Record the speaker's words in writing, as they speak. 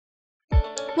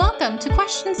Welcome to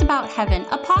Questions About Heaven,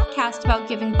 a podcast about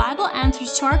giving Bible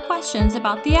answers to our questions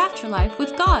about the afterlife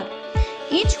with God.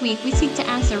 Each week, we seek to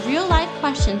answer real-life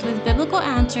questions with biblical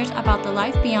answers about the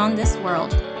life beyond this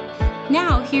world.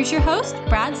 Now, here's your host,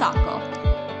 Brad Zockel.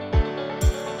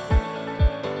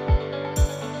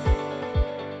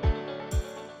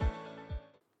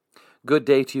 Good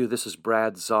day to you. This is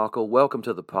Brad Zockel. Welcome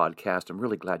to the podcast. I'm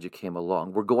really glad you came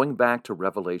along. We're going back to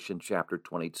Revelation chapter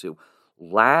 22,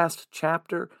 last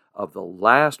chapter of the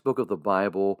last book of the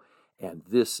Bible, and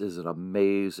this is an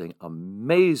amazing,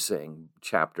 amazing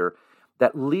chapter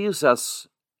that leaves us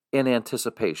in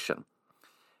anticipation.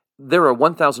 There are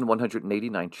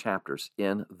 1,189 chapters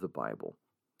in the Bible,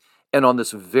 and on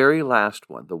this very last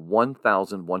one, the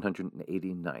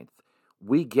 1,189th,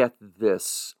 we get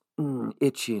this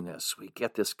itchiness. We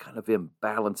get this kind of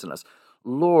imbalance in us.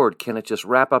 Lord, can it just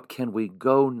wrap up? Can we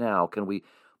go now? Can we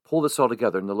pull this all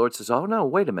together? And the Lord says, oh no,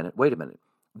 wait a minute.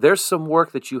 There's some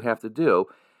work that you have to do,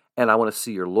 and I want to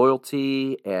see your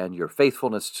loyalty and your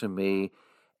faithfulness to me.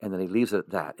 And then he leaves it at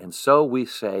that. And so we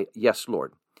say, yes,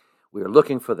 Lord, we are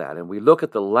looking for that. And we look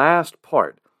at the last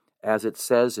part, as it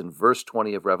says in verse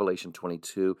 20 of Revelation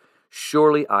 22,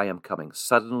 surely I am coming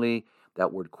suddenly.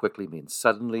 That word quickly means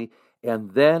suddenly.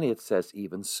 And then it says,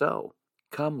 even so,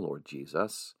 come, Lord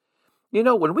Jesus. You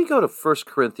know, when we go to 1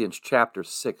 Corinthians chapter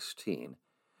 16,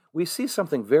 we see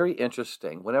something very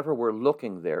interesting whenever we're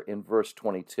looking there in verse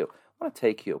 22. I want to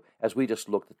take you as we just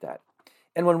looked at that.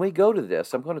 And when we go to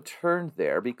this, I'm going to turn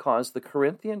there because the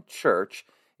Corinthian church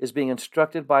is being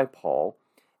instructed by Paul,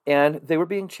 and they were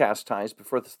being chastised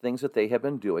for the things that they had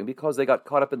been doing because they got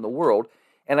caught up in the world.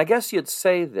 And I guess you'd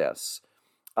say this.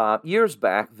 Years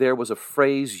back, there was a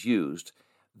phrase used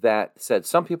that said,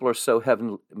 some people are so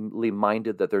heavenly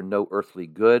minded that they're no earthly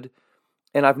good,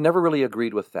 and I've never really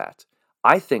agreed with that.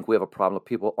 I think we have a problem if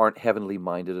people aren't heavenly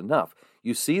minded enough.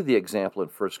 You see the example in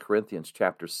 1 Corinthians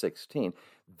chapter 16.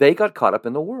 They got caught up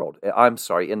in the world.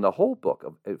 In the whole book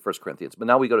of 1 Corinthians. But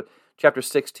now we go to chapter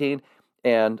 16,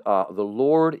 and the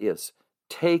Lord is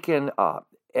taken up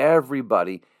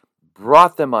everybody,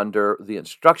 brought them under the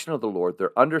instruction of the Lord,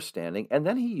 their understanding, and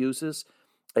then he uses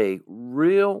a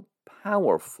real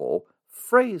powerful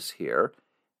phrase here,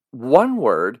 one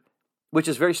word, which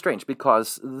is very strange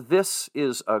because this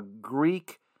is a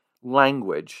Greek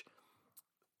language,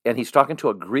 and he's talking to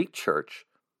a Greek church,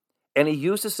 and he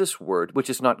uses this word, which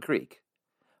is not Greek,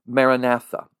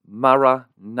 Maranatha.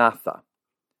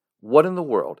 What in the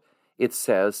world? It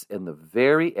says in the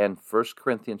very end, 1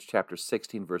 Corinthians chapter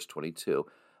 16, verse 22,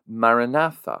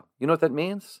 Maranatha. You know what that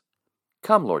means?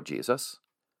 Come, Lord Jesus.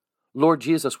 Lord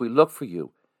Jesus, we look for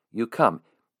you. You come.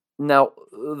 Now,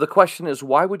 the question is,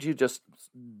 why would you just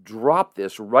drop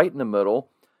this right in the middle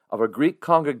of a Greek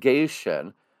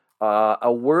congregation,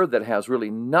 a word that has really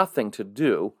nothing to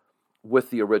do with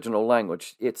the original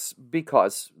language? It's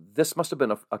because this must have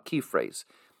been a key phrase.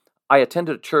 I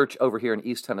attended a church over here in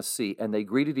East Tennessee, and they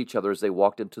greeted each other as they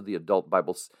walked into the adult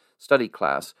Bible study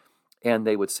class. And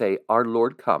they would say, our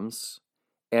Lord comes,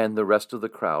 and the rest of the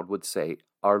crowd would say,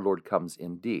 our Lord comes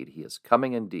indeed. He is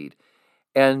coming indeed.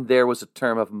 And there was a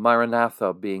term of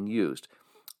Maranatha being used.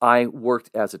 I worked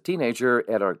as a teenager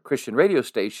at a Christian radio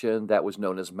station that was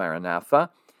known as Maranatha.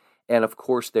 And of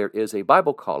course, there is a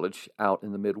Bible college out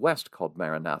in the Midwest called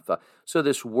Maranatha. So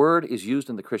this word is used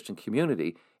in the Christian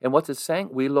community. And what's it saying?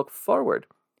 We look forward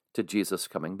to Jesus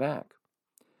coming back.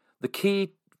 The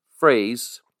key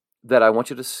phrase that I want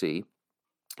you to see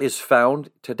is found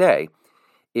today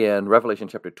in Revelation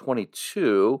chapter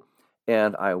 22,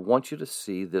 and I want you to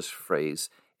see this phrase,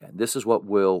 and this is what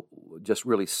we'll just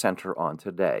really center on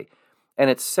today. And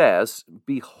it says,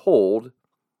 behold.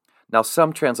 Now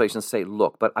some translations say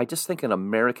look, but I just think in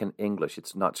American English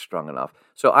it's not strong enough.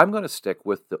 So I'm going to stick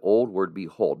with the old word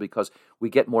behold because we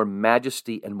get more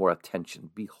majesty and more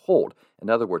attention. Behold. In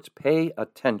other words, pay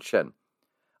attention.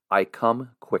 I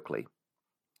come quickly.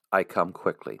 I come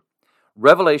quickly.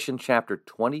 Revelation chapter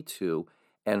 22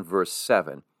 and verse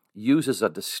 7 uses a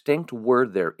distinct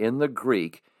word there in the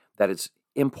Greek that is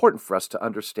important for us to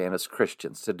understand as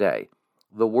Christians today.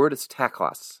 The word is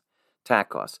tachos.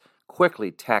 Tachos.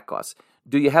 Quickly, tachos.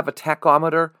 Do you have a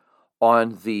tachometer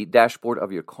on the dashboard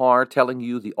of your car telling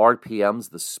you the RPMs,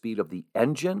 the speed of the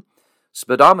engine?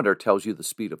 Speedometer tells you the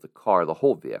speed of the car, the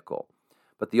whole vehicle.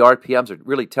 But the RPMs are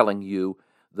really telling you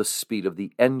the speed of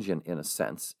the engine in a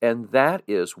sense. And that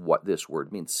is what this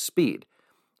word means, speed.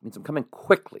 It means I'm coming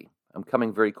quickly. I'm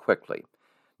coming very quickly.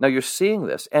 Now you're seeing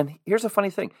this, and here's a funny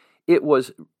thing. It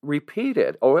was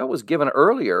repeated, or it was given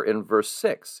earlier in verse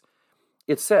 6.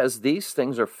 It says, these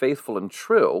things are faithful and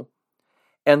true,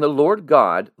 And the Lord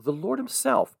God, the Lord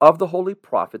himself, of the holy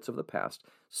prophets of the past,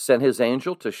 sent his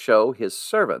angel to show his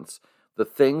servants the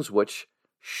things which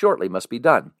shortly must be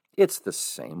done. It's the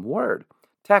same word,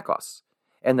 tachos.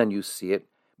 And then you see it,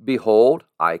 behold,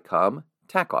 I come,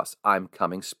 tachos, I'm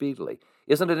coming speedily.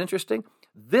 Isn't it interesting?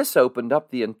 This opened up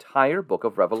the entire book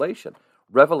of Revelation.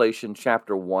 Revelation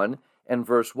chapter 1 and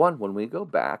verse 1, when we go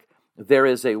back, there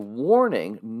is a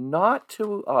warning not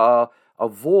to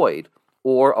avoid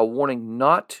or a warning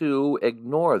not to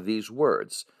ignore these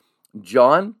words.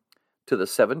 John, to the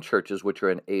 7 churches which are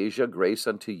in Asia, grace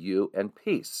unto you and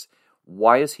peace.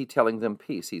 Why is he telling them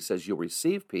peace? He says you'll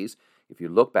receive peace. If you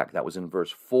look back, that was in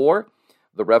verse 4,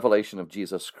 the revelation of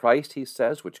Jesus Christ, he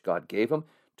says, which God gave him,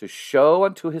 to show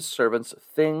unto his servants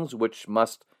things which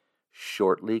must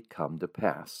shortly come to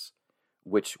pass,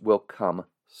 which will come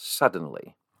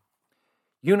suddenly.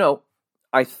 You know,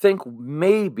 I think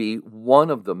maybe one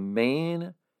of the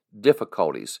main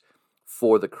difficulties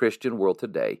for the Christian world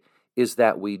today is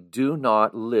that we do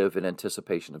not live in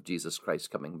anticipation of Jesus Christ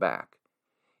coming back.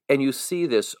 And you see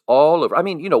this all over. I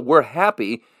mean, we're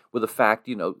happy with the fact,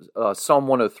 Psalm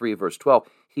 103, verse 12,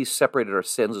 he separated our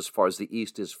sins as far as the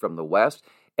east is from the west.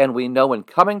 And we know in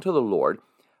coming to the Lord,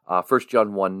 1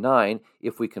 John 1:9,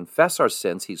 if we confess our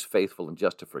sins, he's faithful and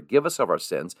just to forgive us of our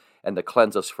sins and to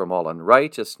cleanse us from all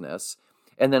unrighteousness.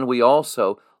 And then we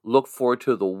also look forward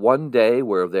to the one day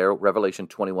where there, Revelation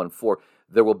 21:4,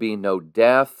 there will be no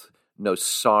death, no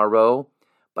sorrow.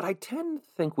 But I tend to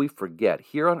think we forget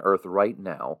here on earth right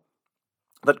now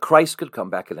that Christ could come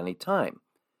back at any time.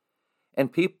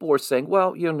 And people are saying,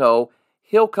 well,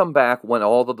 he'll come back when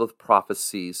all of the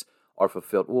prophecies are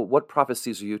fulfilled. Well, what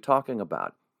prophecies are you talking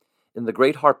about? In the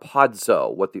great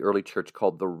harpazo, what the early church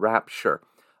called the rapture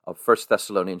of 1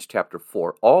 Thessalonians chapter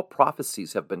 4, all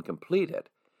prophecies have been completed.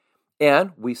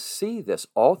 And we see this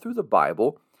all through the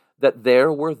Bible, that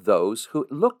there were those who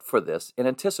looked for this and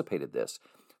anticipated this.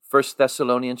 1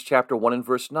 Thessalonians chapter 1 and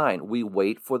verse 9, we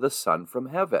wait for the Son from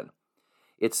heaven.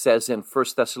 It says in 1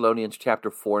 Thessalonians chapter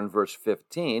 4 and verse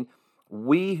 15,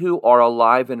 we who are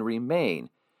alive and remain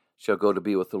shall go to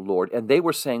be with the Lord. And they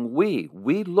were saying, we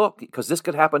look, because this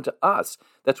could happen to us.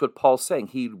 That's what Paul's saying.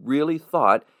 He really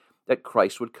thought that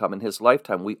Christ would come in his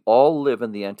lifetime. We all live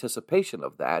in the anticipation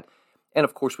of that. And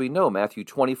of course we know, Matthew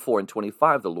 24 and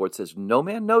 25, the Lord says, no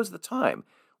man knows the time.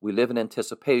 We live in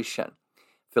anticipation.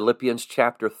 Philippians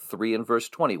chapter 3 and verse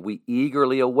 20, we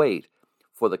eagerly await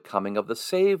for the coming of the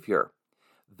Savior.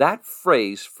 That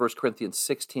phrase, 1 Corinthians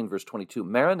 16 verse 22,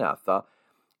 Maranatha,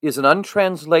 is an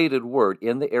untranslated word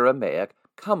in the Aramaic,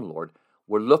 come Lord,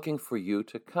 we're looking for you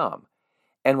to come.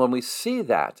 And when we see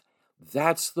that,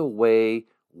 that's the way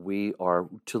we are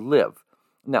to live.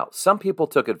 Now, some people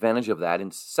took advantage of that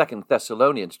in 2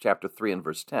 Thessalonians chapter 3 and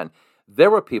verse 10. There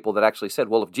were people that actually said,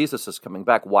 well, if Jesus is coming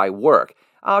back, why work?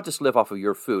 I'll just live off of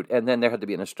your food. And then there had to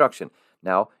be an instruction.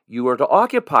 Now, you are to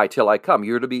occupy till I come.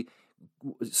 You're to be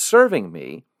serving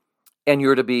me, and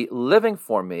you're to be living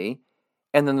for me,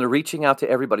 and then they're reaching out to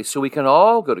everybody so we can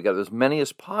all go together, as many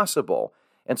as possible.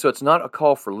 And so it's not a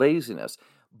call for laziness.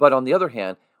 But on the other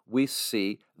hand, we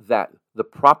see that the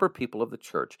proper people of the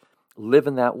church live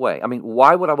in that way. I mean,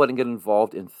 why would I want to get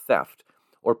involved in theft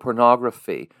or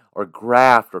pornography or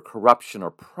graft or corruption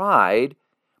or pride,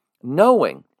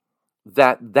 knowing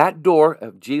that that door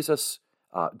of Jesus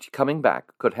coming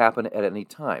back could happen at any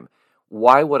time?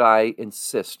 Why would I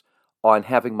insist on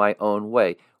having my own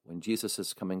way when Jesus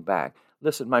is coming back?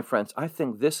 Listen, my friends, I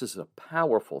think this is a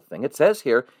powerful thing. It says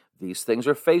here, these things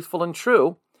are faithful and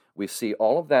true. We see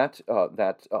all of that,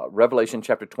 Revelation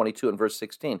chapter 22 and verse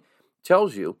 16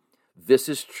 tells you this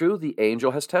is true. The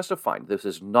angel has testified. This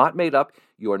is not made up.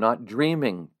 You are not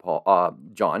dreaming,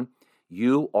 John.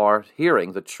 You are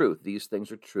hearing the truth. These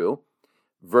things are true.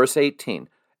 Verse 18,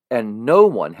 and no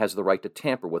one has the right to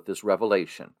tamper with this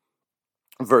revelation.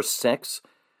 Verse 6,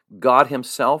 God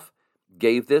himself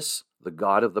gave this. The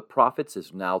God of the prophets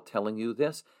is now telling you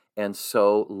this. And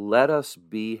so let us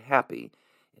be happy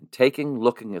in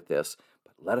looking at this,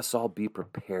 but let us all be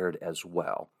prepared as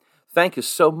well. Thank you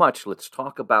so much. Let's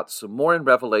talk about some more in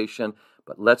Revelation,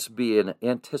 but let's be in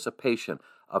anticipation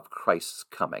of Christ's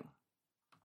coming.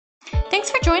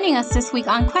 Thanks for joining us this week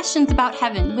on Questions About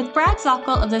Heaven with Brad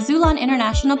Zockel of the Zulon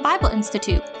International Bible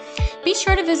Institute. Be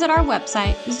sure to visit our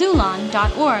website,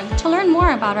 zulon.org, to learn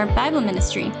more about our Bible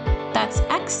ministry. That's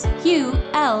xulon.org.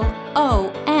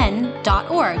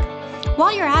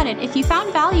 While you're at it, if you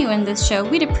found value in this show,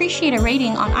 we'd appreciate a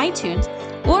rating on iTunes.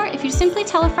 Or if you simply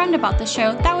tell a friend about the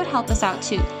show, that would help us out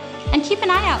too. And keep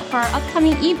an eye out for our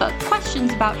upcoming ebook,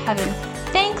 Questions About Heaven.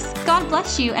 Thanks, God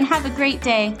bless you, and have a great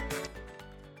day.